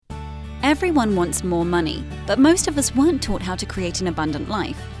Everyone wants more money, but most of us weren't taught how to create an abundant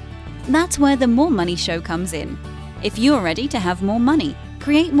life. That's where the More Money Show comes in. If you're ready to have more money,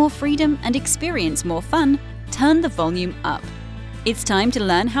 create more freedom, and experience more fun, turn the volume up. It's time to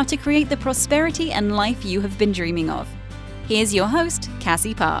learn how to create the prosperity and life you have been dreaming of. Here's your host,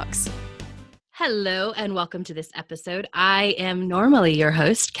 Cassie Parks. Hello and welcome to this episode. I am normally your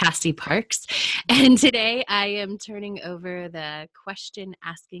host, Cassie Parks, and today I am turning over the question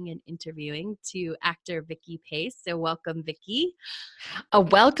asking and interviewing to actor Vicky Pace. So welcome, Vicky.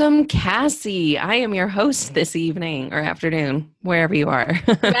 Welcome, Cassie. I am your host this evening or afternoon, wherever you are.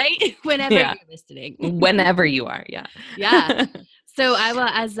 Right? Whenever you're listening. Whenever you are, yeah. Yeah. So I will,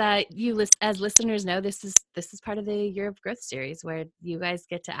 as listeners know, this is part of the Year of Growth series where you guys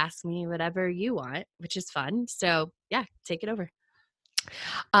get to ask me whatever you want, which is fun. So yeah, take it over.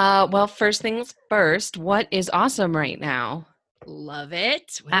 Well, first things first, what is awesome right now? Love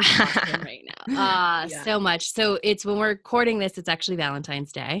it. What is awesome right now? So much. So it's when we're recording this, it's actually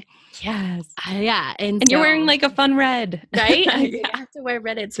Valentine's Day. Yes. Yeah. And you're wearing like a fun red. Right? I have to wear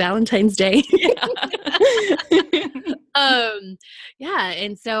red. It's Valentine's Day. Yeah.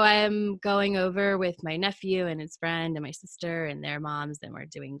 And so I'm going over with my nephew and his friend and my sister and their moms, and we're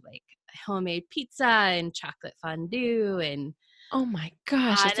doing like homemade pizza and chocolate fondue and oh my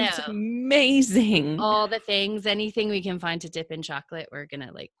gosh, that sounds amazing. All the things, anything we can find to dip in chocolate, we're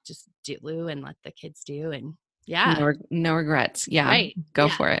gonna like just do and let the kids do. And yeah. No regrets. Yeah. Right. Go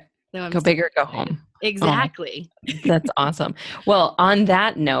for it. So go big or go home. Exactly. Oh, that's awesome. Well, on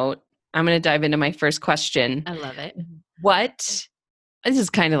that note, I'm going to dive into my first question. I love it. This is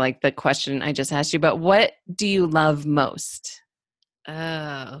kind of like the question I just asked you, but what do you love most?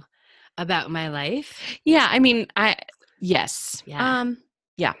 Oh, about my life? Yeah. I mean, yes. Yeah.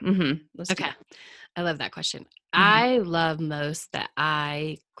 Yeah. Mm-hmm. Okay. I love that question. Mm-hmm. I love most that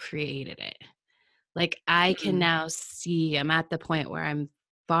I created it. Like I can now see, I'm at the point where I'm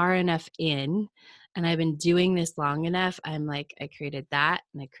far enough in and I've been doing this long enough. I'm like, I created that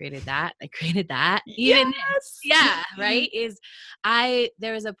and I created that. I created that. Even yes. Yeah. Right.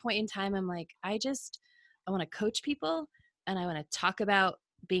 There was a point in time I'm like, I want to coach people and I want to talk about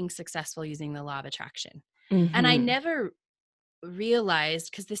being successful using the law of attraction. Mm-hmm. And I never realized,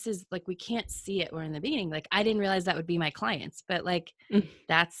 because this is like, we can't see it, we're in the beginning, like I didn't realize that would be my clients, but like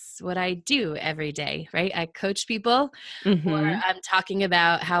that's what I do every day, right? I coach people, or I'm talking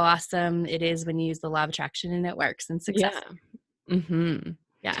about how awesome it is when you use the law of attraction and it works and success.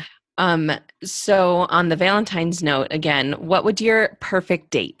 Yeah. So on the Valentine's note, again, what would your perfect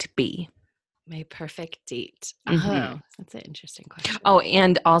date be? My perfect date. Oh, that's an interesting question. Oh,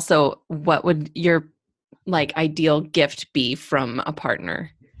 and also what would your like ideal gift be from a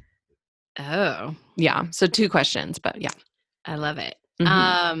partner? Oh, yeah. So 2 questions, but yeah. I love it.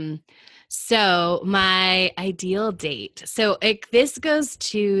 So my ideal date. So this goes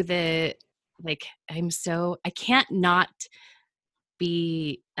to the, like, I can't not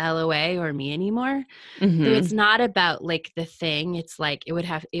be LOA or me anymore. So it's not about like the thing. It's like,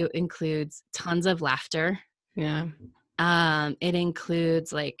 it includes tons of laughter. Yeah. It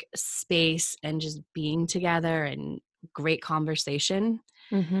includes like space and just being together and great conversation,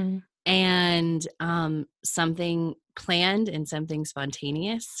 and something planned and something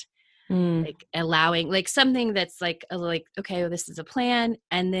spontaneous, like allowing like something that's like okay, well, this is a plan,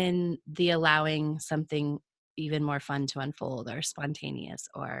 and then the allowing something even more fun to unfold or spontaneous,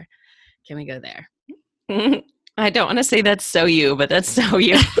 or can we go there? I don't want to say that's so you, but that's so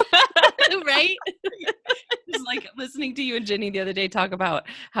you. Right? Just like listening to you and Jenny the other day talk about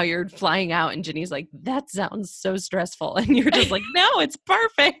how you're flying out, and Jenny's like, that sounds so stressful. And you're just like, no, it's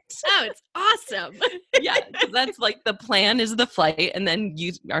perfect. Oh, it's awesome. Yeah. That's like the plan is the flight, and then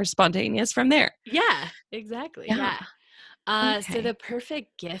you are spontaneous from there. Yeah, exactly. Yeah. Okay. So the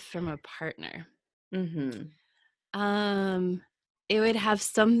perfect gift from a partner. It would have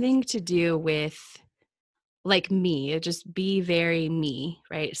something to do with like me. It'd just be very me,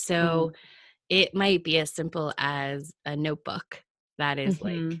 right? So it might be as simple as a notebook that is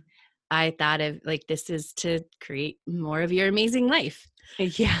like, I thought of like, this is to create more of your amazing life.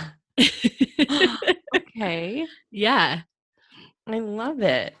 Yeah. Okay. Yeah. I love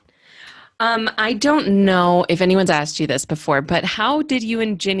it. I don't know if anyone's asked you this before, but how did you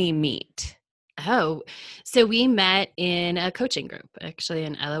and Jenny meet? Oh, so we met in a coaching group, actually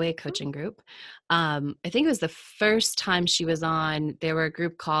an LOA coaching group. I think it was the first time she was on. There were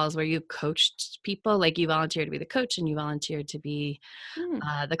group calls where you coached people, like you volunteered to be the coach and you volunteered to be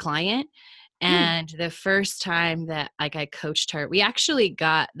the client. And the first time that like I coached her, we actually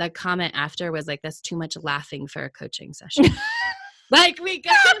got the comment after was like, that's too much laughing for a coaching session. Like we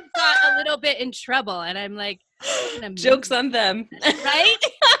got a little bit in trouble, and I'm like, jokes on them, right?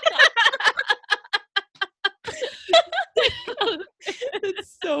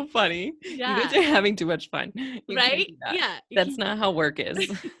 It's so funny. Yeah. You guys are having too much fun. You right? That. Yeah. That's not how work is.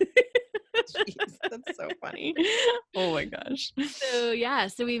 Jeez, that's so funny. Oh my gosh.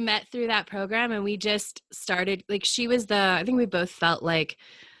 So we met through that program, and we just started, like, I think we both felt like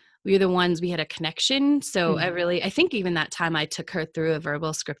we were the ones, we had a connection. So I think even that time I took her through a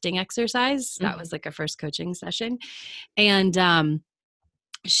verbal scripting exercise. That was like our first coaching session. And,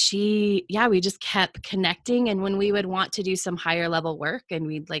 we just kept connecting. And when we would want to do some higher level work, and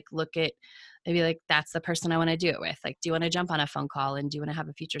we'd like look at, I'd be like, that's the person I want to do it with. Like, do you want to jump on a phone call, and do you want to have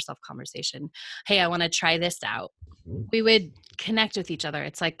a future self conversation? Hey, I want to try this out. We would connect with each other.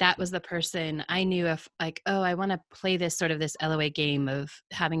 It's like, that was the person I knew, if like, oh, I want to play this LOA game of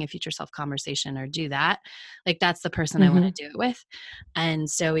having a future self conversation, or do that. Like, that's the person I want to do it with. And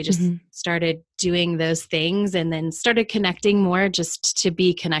so we just started doing those things, and then started connecting more just to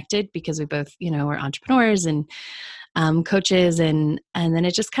be connected, because we both, we're entrepreneurs and coaches, and then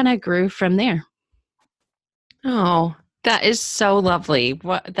it just kind of grew from there. Oh, that is so lovely.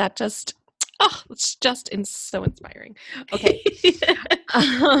 It's just so inspiring. Okay.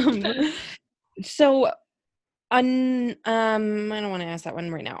 So I don't want to ask that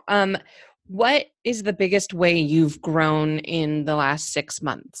one right now. What is the biggest way you've grown in the last 6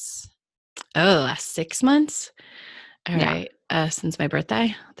 months? Oh, last 6 months? All right. Since my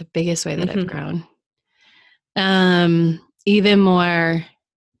birthday, the biggest way that I've grown. Even more,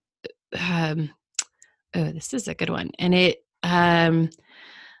 this is a good one. And it,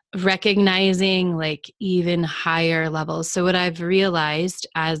 recognizing like even higher levels. So what I've realized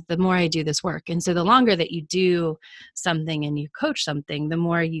as the more I do this work, and so the longer that you do something and you coach something, the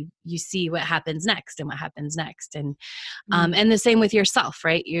more you see what happens next and what happens next. And, and the same with yourself,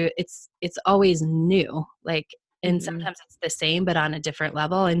 right? It's always new, like, and sometimes it's the same, but on a different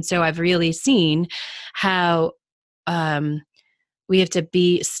level. And so I've really seen how, we have to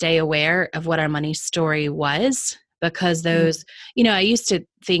stay aware of what our money story was, because those, I used to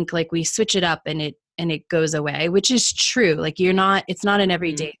think like we switch it up and it goes away, which is true. Like it's not an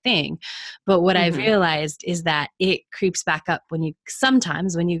everyday thing. But what I've realized is that it creeps back up when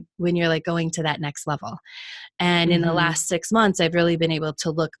you're like going to that next level. And in the last 6 months, I've really been able to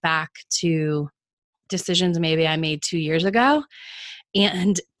look back to decisions maybe I made 2 years ago.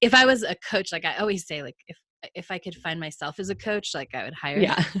 And if I was a coach, like I always say, like if I could find myself as a coach, like I would hire.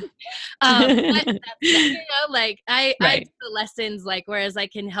 Yeah. But like I do the lessons, like, whereas I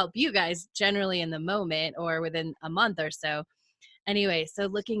can help you guys generally in the moment or within a month or so. Anyway, so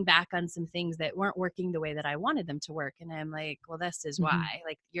looking back on some things that weren't working the way that I wanted them to work. And I'm like, well, this is why.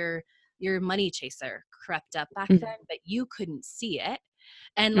 Like your money chaser crept up back then, but you couldn't see it.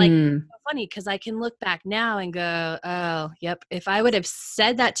 And like, it's so funny because I can look back now and go, oh, yep. If I would have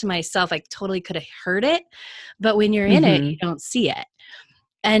said that to myself, I totally could have heard it. But when you're in it, you don't see it.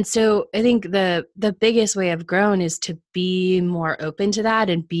 And so I think the biggest way I've grown is to be more open to that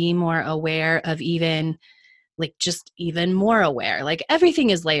and be more aware of even more aware. Like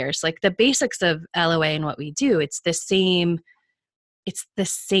everything is layers. Like the basics of LOA and what we do, it's the same.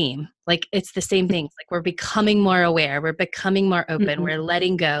 Like it's the same things. Like we're becoming more aware, we're becoming more open, we're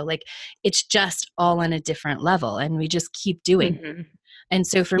letting go. Like it's just all on a different level, and we just keep doing it. And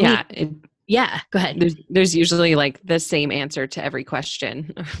so for me, go ahead. There's usually like the same answer to every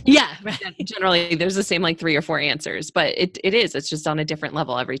question. Yeah, right. Generally there's the same like 3 or 4 answers, but it's just on a different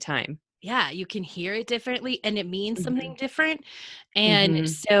level every time. Yeah, you can hear it differently, and it means something different. And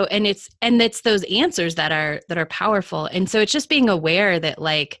so, and it's those answers that are powerful. And so it's just being aware that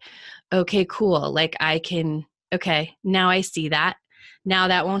like, okay, cool. Like now I see that. Now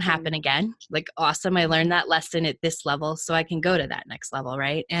that won't happen again. Like, awesome. I learned that lesson at this level, so I can go to that next level.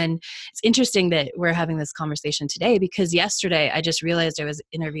 Right. And it's interesting that we're having this conversation today, because yesterday I just realized I was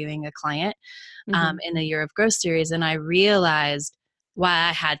interviewing a client in the Year of Growth series. And I realized why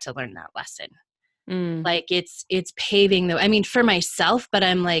I had to learn that lesson. Like it's paving for myself, but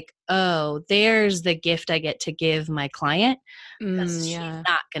I'm like, oh, there's the gift I get to give my client, because she's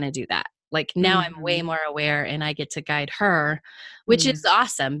not going to do that. Like now I'm way more aware, and I get to guide her, which is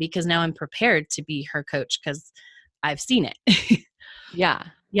awesome, because now I'm prepared to be her coach because I've seen it. Yeah.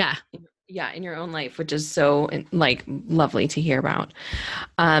 In your own life, which is so like lovely to hear about.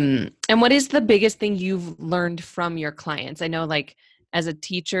 And what is the biggest thing you've learned from your clients? I know like as a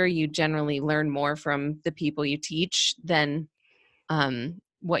teacher, you generally learn more from the people you teach than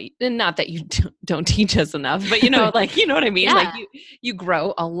and not that you don't teach us enough, but like, you know what I mean? Yeah. Like you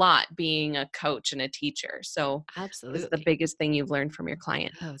grow a lot being a coach and a teacher. So Absolutely. what's the biggest thing you've learned from your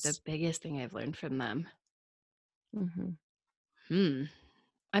clients? Oh, the biggest thing I've learned from them. Mm-hmm.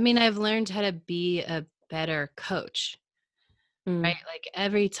 I mean, I've learned how to be a better coach, right? Like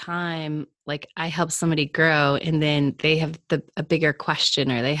every time, like I help somebody grow and then they have a bigger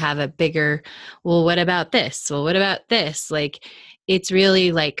question, or they have a bigger, well, what about this? Well, what about this? Like, it's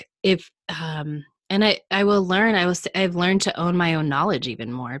really like and I will learn, I've learned to own my own knowledge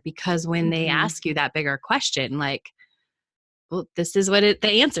even more, because when they ask you that bigger question, like, well, this is what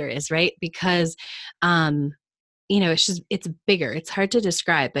the answer is, right? Because, it's bigger. It's hard to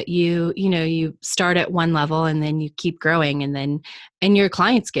describe, but you start at one level and then you keep growing, and your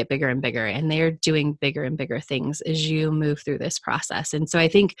clients get bigger and bigger, and they're doing bigger and bigger things as you move through this process. And so I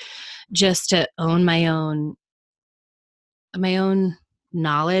think just to own my own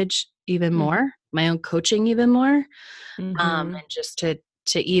knowledge even more, my own coaching even more, and just to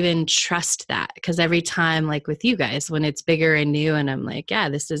even trust that, because every time, like with you guys, when it's bigger and new, and I'm like, yeah,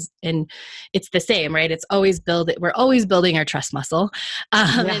 this is, and it's the same, right? It's always we're always building our trust muscle.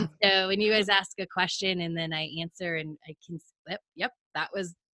 And so when you guys ask a question and then I answer and I can, yep,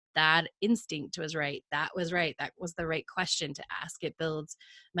 that instinct was right. That was right. That was the right question to ask. It builds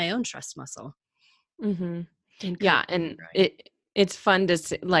my own trust muscle. Yeah. And it's fun to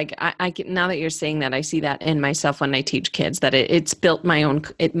see, like, I now that you're saying that, I see that in myself when I teach kids, that it's built my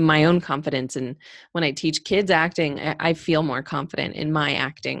own confidence. And when I teach kids acting, I feel more confident in my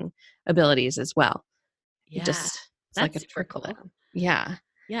acting abilities as well. Yeah. It's that's like a super cool. Yeah.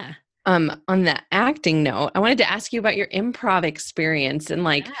 Yeah. On the acting note, I wanted to ask you about your improv experience, and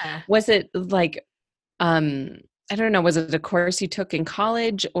like, was it like, I don't know, was it a course you took in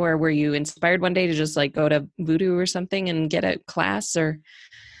college, or were you inspired one day to just like go to Voodoo or something and get a class, or?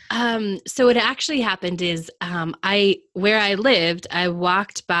 So what actually happened is, where I lived, I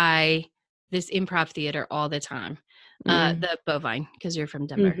walked by this improv theater all the time, the Bovine, because you're from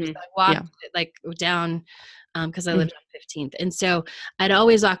Denver. So I walked like down, because I lived on 15th. And so I'd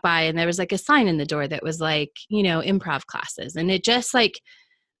always walk by, and there was like a sign in the door that was like, improv classes. And it just like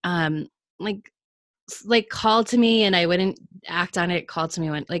called to me, and I wouldn't act on it. Called to me,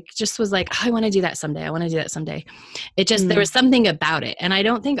 went like, just was like, oh, I want to do that someday. I want to do that someday. It just, there was something about it. And I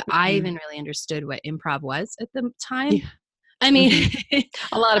don't think I even really understood what improv was at the time. Yeah. I mean,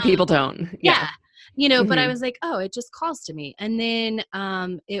 a lot of people don't. Yeah. But I was like, oh, it just calls to me. And then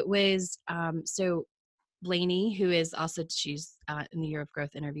it was, so Blaney, who is also, she's in the Year of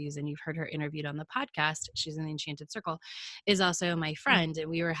Growth interviews, and you've heard her interviewed on the podcast. She's in the Enchanted Circle, is also my friend. And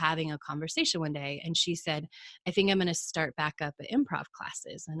we were having a conversation one day, and she said, I think I'm going to start back up at improv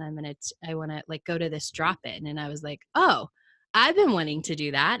classes, and I want to like go to this drop-in. And I was like, oh, I've been wanting to do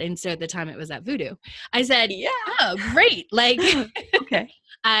that. And so at the time it was at Voodoo. I said, yeah, oh, great. Like, okay.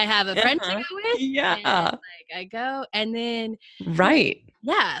 I have a friend to go with. Yeah. And, like, I go, and then right.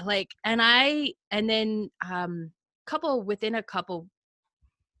 Yeah, like, and then within a couple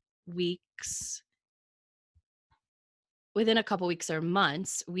weeks or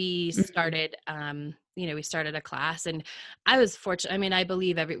months, we started we started a class, and I was fortunate. I mean, I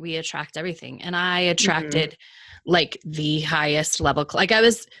believe we attract everything, and I attracted like the highest level. Like, I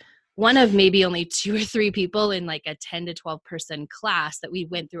was one of maybe only 2 or 3 people in like a 10 to 12 person class that we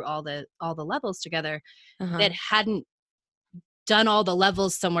went through all the levels together that hadn't done all the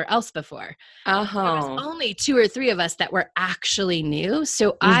levels somewhere else before. There was only 2 or 3 of us that were actually new.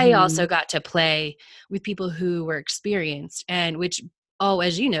 So I also got to play with people who were experienced, and which,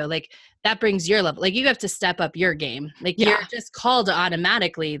 as you know, like that brings your level. Like, you have to step up your game. Like, you're just called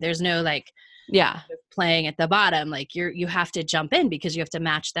automatically. There's no like, playing at the bottom. Like, you have to jump in because you have to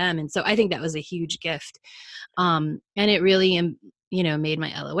match them. And so I think that was a huge gift. And it really, made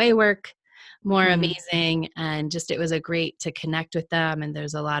my LOA work more amazing, and just, it was a great to connect with them. And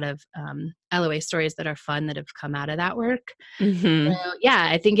there's a lot of LOA stories that are fun that have come out of that work. So, yeah,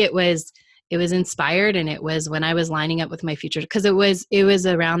 I think it was inspired, and it was when I was lining up with my future, because it was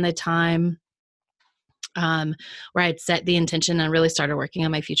around the time where I'd set the intention and really started working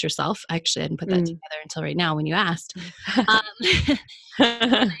on my future self. Actually, I didn't put that together until right now when you asked. I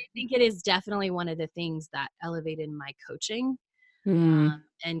think it is definitely one of the things that elevated my coaching.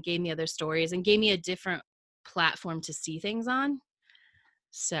 And gave me other stories and gave me a different platform to see things on.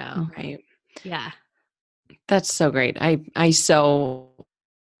 So, yeah. That's so great. I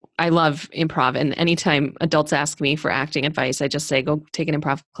love improv, and anytime adults ask me for acting advice, I just say, go take an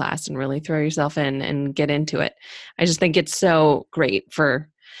improv class and really throw yourself in and get into it. I just think it's so great for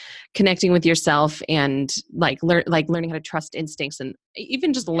connecting with yourself and learning how to trust instincts, and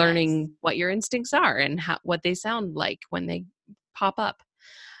even just learning what your instincts are and what they sound like when they pop up.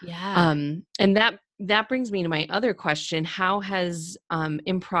 Yeah. And that brings me to my other question. How has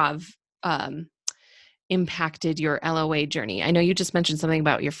improv impacted your LOA journey? I know you just mentioned something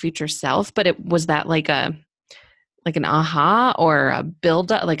about your future self, but was that like an aha or a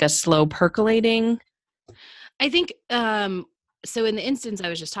build up, like a slow percolating? I think, so in the instance I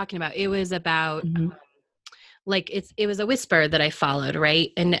was just talking about, it was about, it was a whisper that I followed.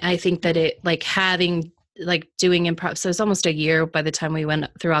 Right. And I think that it doing improv. So it's almost a year by the time we went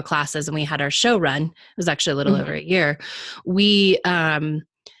through our classes and we had our show run. It was actually a little over a year. We, that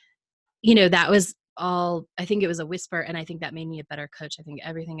was all, I think it was a whisper. And I think that made me a better coach. I think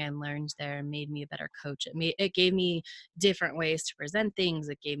everything I learned there made me a better coach. It gave me different ways to present things.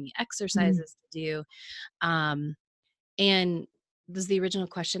 It gave me exercises to do. And was the original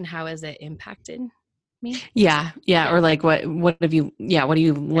question, how has it impacted me? Yeah. Or like, what do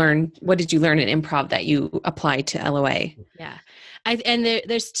you learn? What did you learn in improv that you apply to LOA? Yeah. And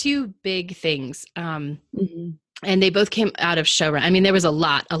there's two big things. And they both came out of showrun. I mean, there was a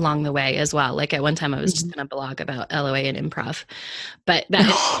lot along the way as well. Like at one time I was just going to blog about LOA and improv, but that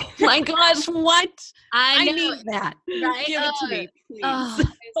oh my gosh, what? I need that. Right? Give it to me, please.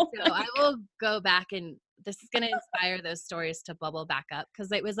 So I will go back, and this is going to inspire those stories to bubble back up.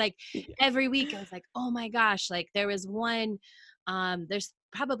 Cause it was like every week I was like, oh my gosh, like there was one, there's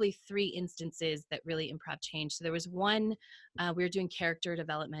probably 3 instances that really improv changed. So there was one, we were doing character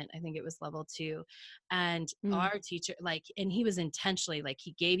development. I think it was level 2, and our teacher, and he was intentionally,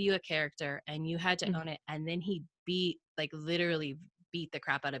 he gave you a character and you had to own it. And then he literally beat the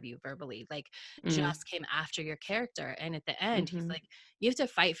crap out of you verbally, just came after your character. And at the end, he's like, you have to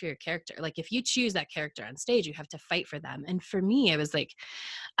fight for your character. Like if you choose that character on stage, you have to fight for them. And for me, it was like,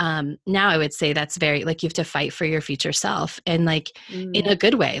 now I would say that's very, you have to fight for your future self, and in a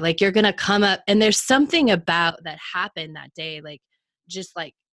good way, you're going to come up, and there's something about that happened that day.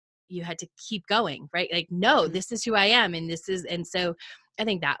 You had to keep going, right? No, this is who I am. And so I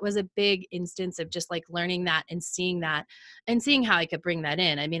think that was a big instance of just learning that and seeing how I could bring that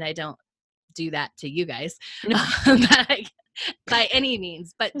in. I mean, I don't do that to you guys by any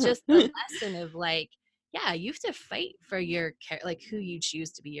means, but just the lesson of you have to fight for your who you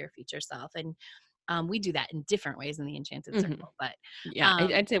choose to be your future self. And we do that in different ways in the Enchanted Circle, but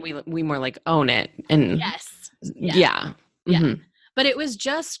I'd say we more own it. And yes. Yeah. But it was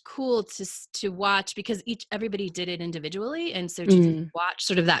just cool to watch, because everybody did it individually. And so to watch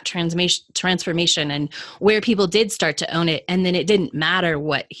sort of that transformation and where people did start to own it. And then it didn't matter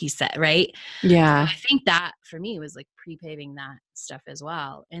what he said. Right. Yeah. So I think that for me was pre-paving that stuff as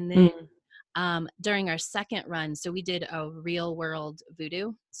well. And then during our second run, so we did a real world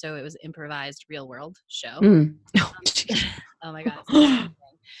voodoo. So it was improvised real world show. Oh my God.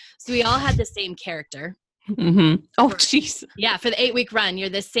 So we all had the same character. Oh jeez. Yeah, for the 8-week run, you're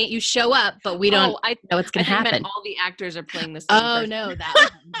the same. You show up, but we don't know what's going to happen. All the actors are playing the same. Oh no, that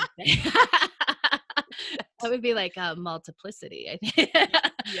would be like a multiplicity, I think.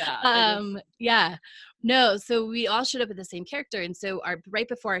 Yeah. No, so we all showed up at the same character, and so right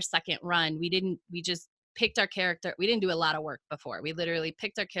before our second run, we just picked our character. We didn't do a lot of work before. We literally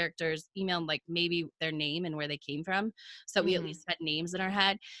picked our characters, emailed maybe their name and where they came from, so we at least had names in our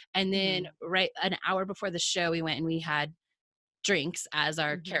head. And then right an hour before the show, we went and we had drinks as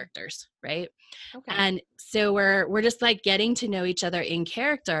our characters, right? Okay. And so we're just getting to know each other in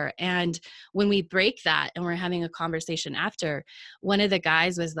character. And when we break that and we're having a conversation after, one of the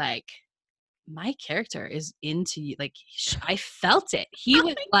guys was like, my character is into you. I felt it. He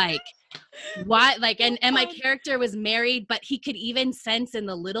was why? And my character was married, but he could even sense in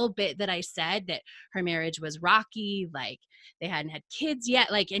the little bit that I said that her marriage was rocky. They hadn't had kids yet.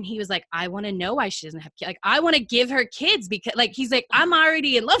 And he was like, I want to know why she doesn't have kids. I want to give her kids, because he's like, I'm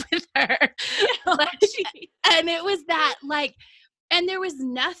already in love with her. And it was that and there was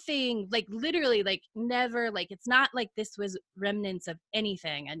nothing literally never, it's not this was remnants of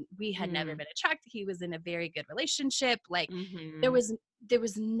anything. And we had never been attracted. He was in a very good relationship. There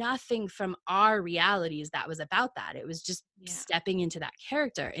was nothing from our realities that was about that. It was just stepping into that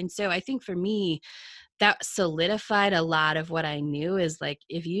character. And so I think for me, that solidified a lot of what I knew is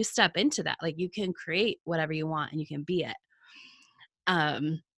if you step into that, you can create whatever you want and you can be it.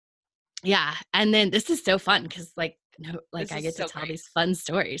 Yeah. And then this is so fun because I get to tell these fun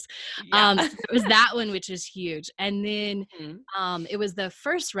stories. So it was that one, which is huge. And then it was the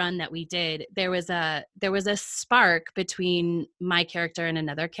first run that we did. There was a spark between my character and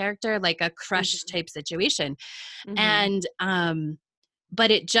another character, a crush type situation. And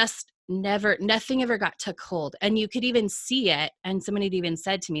but it just nothing ever took hold. And you could even see it. And someone had even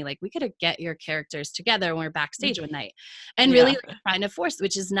said to me, like, we could get your characters together when we're backstage one night, and really like, trying to force,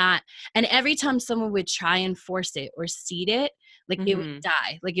 which is not. And every time someone would try and force it or seed it, like it would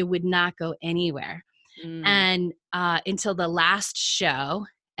die, like it would not go anywhere. And until the last show.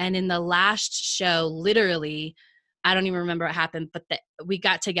 And in the last show, literally, I don't even remember what happened, but we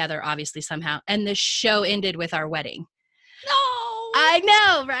got together obviously somehow. And the show ended with our wedding. No, I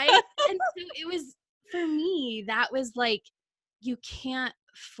know, right? And so it was, for me, that was like, you can't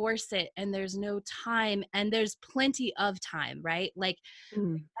force it, and there's no time, and there's plenty of time, right? Like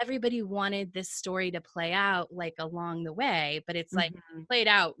everybody wanted this story to play out like along the way, but it's like played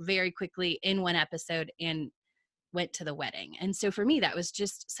out very quickly in one episode and went to the wedding. And so for me, that was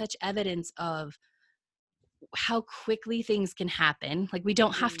just such evidence of how quickly things can happen. Like we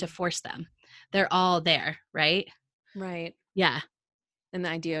don't have to force them. They're all there, right? Right. Yeah. And the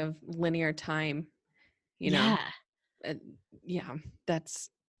idea of linear time, you know. Yeah, that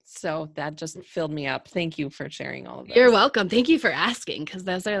just filled me up. Thank you for sharing all of that. You're welcome. Thank you for asking, because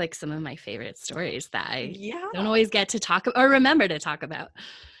those are like some of my favorite stories that I don't always get to talk or remember to talk about.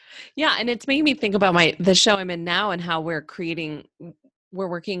 Yeah, and it's making me think about the show I'm in now and how we're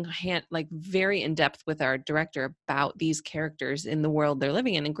working like very in depth with our director about these characters in the world they're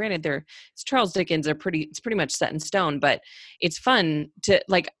living in. And granted, it's Charles Dickens, it's pretty much set in stone, but it's fun to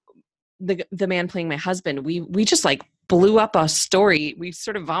like the man playing my husband. We just like blew up a story. We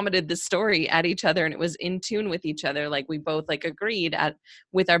sort of vomited the story at each other, and it was in tune with each other. Like we both like agreed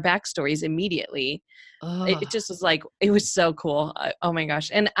with our backstories immediately. It just was like, it was so cool. Oh my gosh.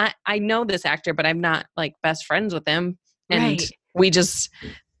 And I know this actor, but I'm not like best friends with him. And we just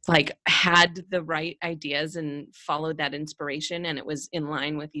like had the right ideas and followed that inspiration, and it was in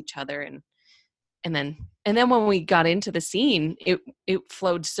line with each other. And then when we got into the scene, it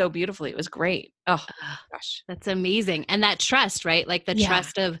flowed so beautifully. It was great. Oh gosh. That's amazing. And that trust, right? Like the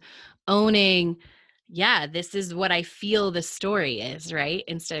trust of owning, this is what I feel the story is, right?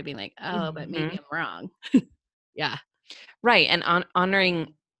 Instead of being like, but maybe I'm wrong. Yeah. Right. And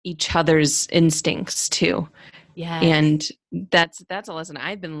honoring each other's instincts too. Yeah. And that's a lesson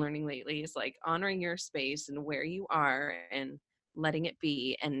I've been learning lately, is like honoring your space and where you are and letting it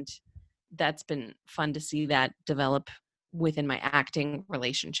be. And that's been fun to see that develop within my acting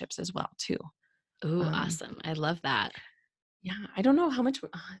relationships as well too. Ooh, awesome. I love that. Yeah. I don't know how much,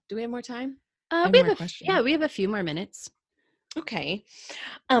 do we have more time? We have a few more minutes. Okay.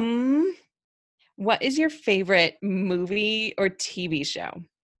 What is your favorite movie or TV show,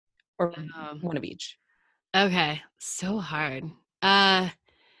 or one of each? Okay. So hard. I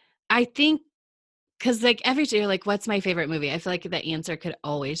think, because like every day you're like, what's my favorite movie? I feel like the answer could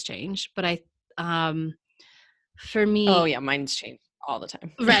always change, but for me, oh yeah, mine's changed all the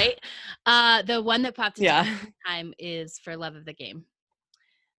time. Right. The one that popped into my time is For Love of the Game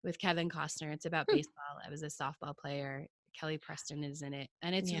with Kevin Costner. It's about baseball. I was a softball player. Kelly Preston is in it,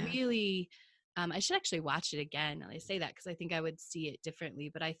 and it's really. I should actually watch it again. I say that because I think I would see it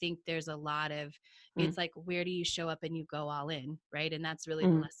differently, but I think there's a lot of, it's like, where do you show up and you go all in, right? And that's really the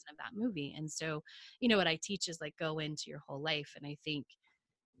lesson of that movie. And so, what I teach is like, go into your whole life. And I think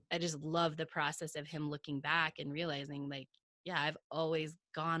I just love the process of him looking back and realizing like, I've always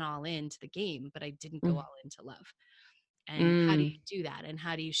gone all into the game, but I didn't go all into love. And how do you do that? And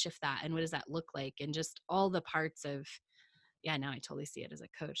how do you shift that? And what does that look like? And just all the parts of, now I totally see it as a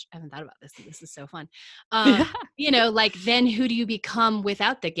coach. I haven't thought about this. This is so fun. Like then who do you become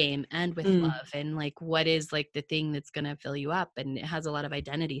without the game and with love? And like, what is like the thing that's going to fill you up? And it has a lot of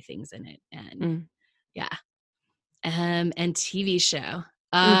identity things in it. And and TV show.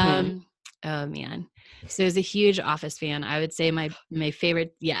 Oh man. So as a huge Office fan, I would say my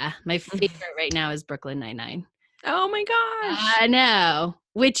favorite, my favorite right now is Brooklyn Nine-Nine. Oh my gosh. I know.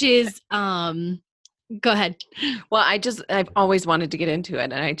 Which is, go ahead. Well, I've always wanted to get into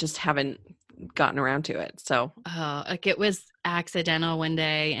it, and I just haven't gotten around to it. So, like it was accidental one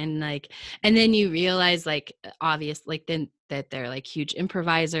day, and then you realize like, obvious, like then that they're like huge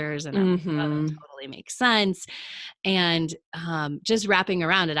improvisers, and that totally makes sense. And just wrapping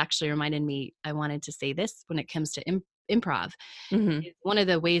around, it actually reminded me, I wanted to say this when it comes to improv. One of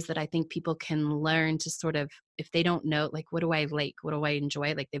the ways that I think people can learn to sort of, if they don't know, like, what do I like? What do I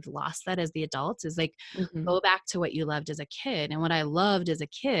enjoy? Like they've lost that as the adults, is like, go back to what you loved as a kid. And what I loved as a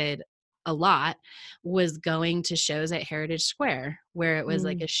kid a lot was going to shows at Heritage Square, where it was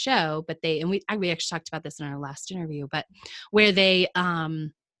like a show, but we actually talked about this in our last interview, but where they,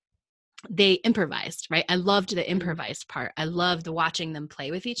 they improvised, right? I loved the improvised part. I loved watching them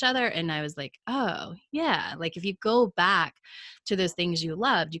play with each other. And I was like, oh yeah, like if you go back to those things you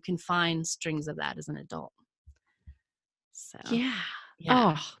loved, you can find strings of that as an adult. So yeah.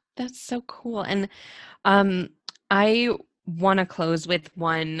 Oh, that's so cool. And I want to close with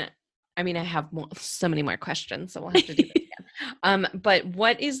one. I mean, I have so many more questions, so we'll have to do this again. But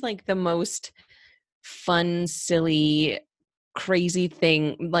what is like the most fun, silly, crazy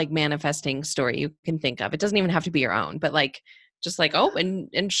thing, like manifesting story you can think of? It doesn't even have to be your own, but like, just like, oh,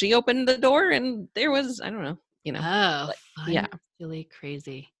 and she opened the door and there was, I don't know, you know. Oh, like, fun, yeah. silly,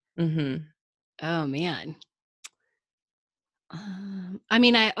 crazy. Mm-hmm. Oh man. I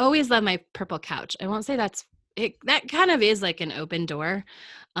mean, I always love my purple couch. I won't say that's it. That kind of is like an open door.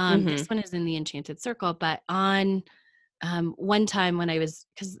 This one is in the Enchanted Circle, but on one time when I was,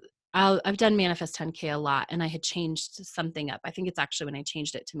 because I've done Manifest 10K a lot, and I had changed something up. I think it's actually when I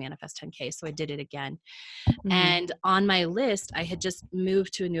changed it to Manifest 10K, so I did it again. And on my list, I had just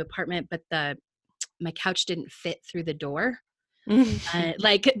moved to a new apartment, but my couch didn't fit through the door.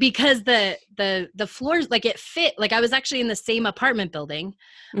 Like because the floors, like it fit, like I was actually in the same apartment building,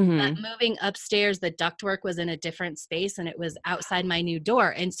 but moving upstairs, the ductwork was in a different space and it was outside my new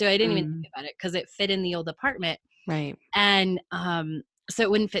door, and so I didn't even think about it because it fit in the old apartment, right? And so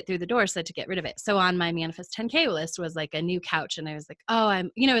it wouldn't fit through the door, so to get rid of it. So on my Manifest 10K list was like a new couch, and I was like, oh, I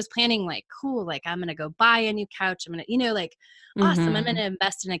was planning like, cool, like I'm gonna go buy a new couch, I'm gonna, like, awesome, I'm gonna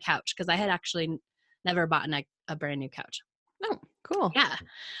invest in a couch, because I had actually never bought a brand new couch. Oh, cool. Yeah.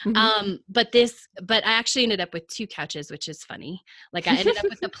 But I actually ended up with 2 couches, which is funny. Like I ended up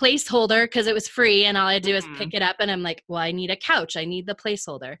with a placeholder because it was free, and all I do is pick it up, and I'm like, well, I need a couch. I need the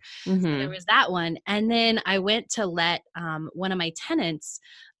placeholder. So there was that one. And then I went to let one of my tenants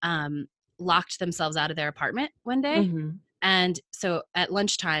locked themselves out of their apartment one day. And so at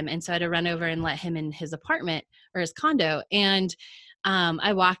lunchtime, and so I had to run over and let him in his apartment or his condo. And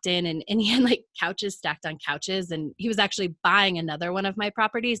I walked in and he had like couches stacked on couches, and he was actually buying another one of my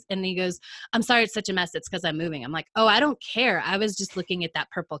properties. And he goes, I'm sorry, it's such a mess. It's because I'm moving. I'm like, oh, I don't care. I was just looking at that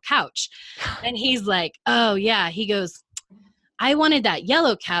purple couch. And he's like, oh yeah. He goes, I wanted that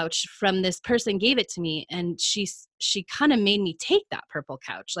yellow couch from this person, gave it to me, and she kind of made me take that purple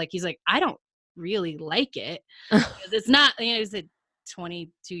couch. Like, he's like, I don't really like it. It's not, he's a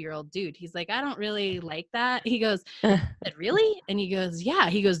 22-year-old dude. He's like, I don't really like that. He goes, really? And he goes, yeah.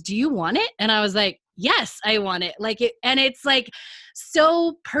 He goes, do you want it? And I was like, yes, I want it. Like it, and it's like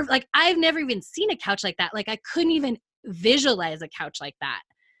so perfect. Like I've never even seen a couch like that. Like I couldn't even visualize a couch like that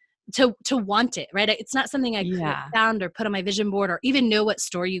to want it, right? It's not something I could have found or put on my vision board or even know what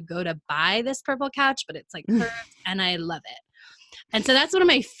store you go to buy this purple couch, but it's like perfect, and I love it. And so that's one of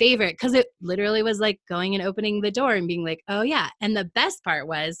my favorite, because it literally was like going and opening the door and being like, oh yeah. And the best part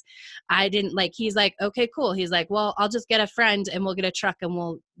was he's like, okay, cool. He's like, well, I'll just get a friend and we'll get a truck and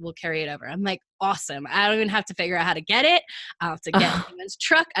we'll carry it over. I'm like, awesome. I don't even have to figure out how to get it. I don't have to get anyone's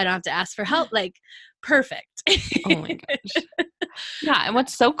truck. I don't have to ask for help. Like, perfect. Oh my gosh. Yeah. And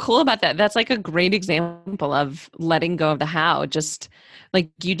what's so cool about that, that's like a great example of letting go of the how. Just like,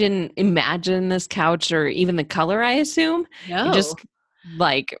 you didn't imagine this couch or even the color, I assume. No. You just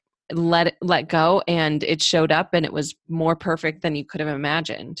like let go, and it showed up, and it was more perfect than you could have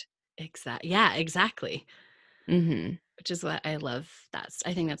imagined. Exactly. Yeah, exactly. Which is what I love.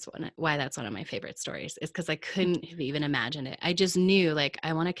 I think that's why that's one of my favorite stories, is because I couldn't have even imagined it. I just knew, like,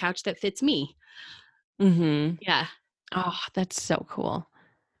 I want a couch that fits me. Yeah. Oh, that's so cool.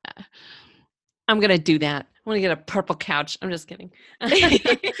 I'm going to do that. I want to get a purple couch. I'm just kidding. Some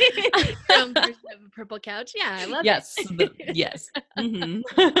version of a purple couch. Yeah, I love it. Yes. Cool.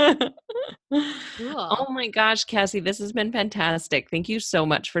 Oh my gosh, Cassie, this has been fantastic. Thank you so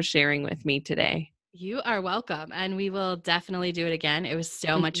much for sharing with me today. You are welcome. And we will definitely do it again. It was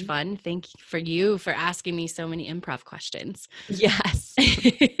so much fun. Thank you for asking me so many improv questions. Yes.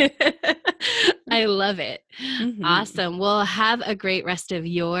 I love it. Awesome. Well, have a great rest of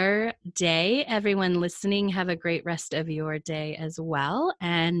your day. Everyone listening, have a great rest of your day as well.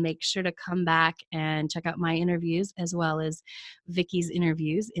 And make sure to come back and check out my interviews as well as Vicky's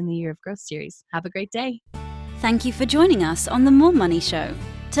interviews in the Year of Growth series. Have a great day. Thank you for joining us on The More Money Show.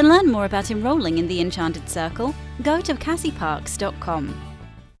 To learn more about enrolling in the Enchanted Circle, go to cassieparks.com.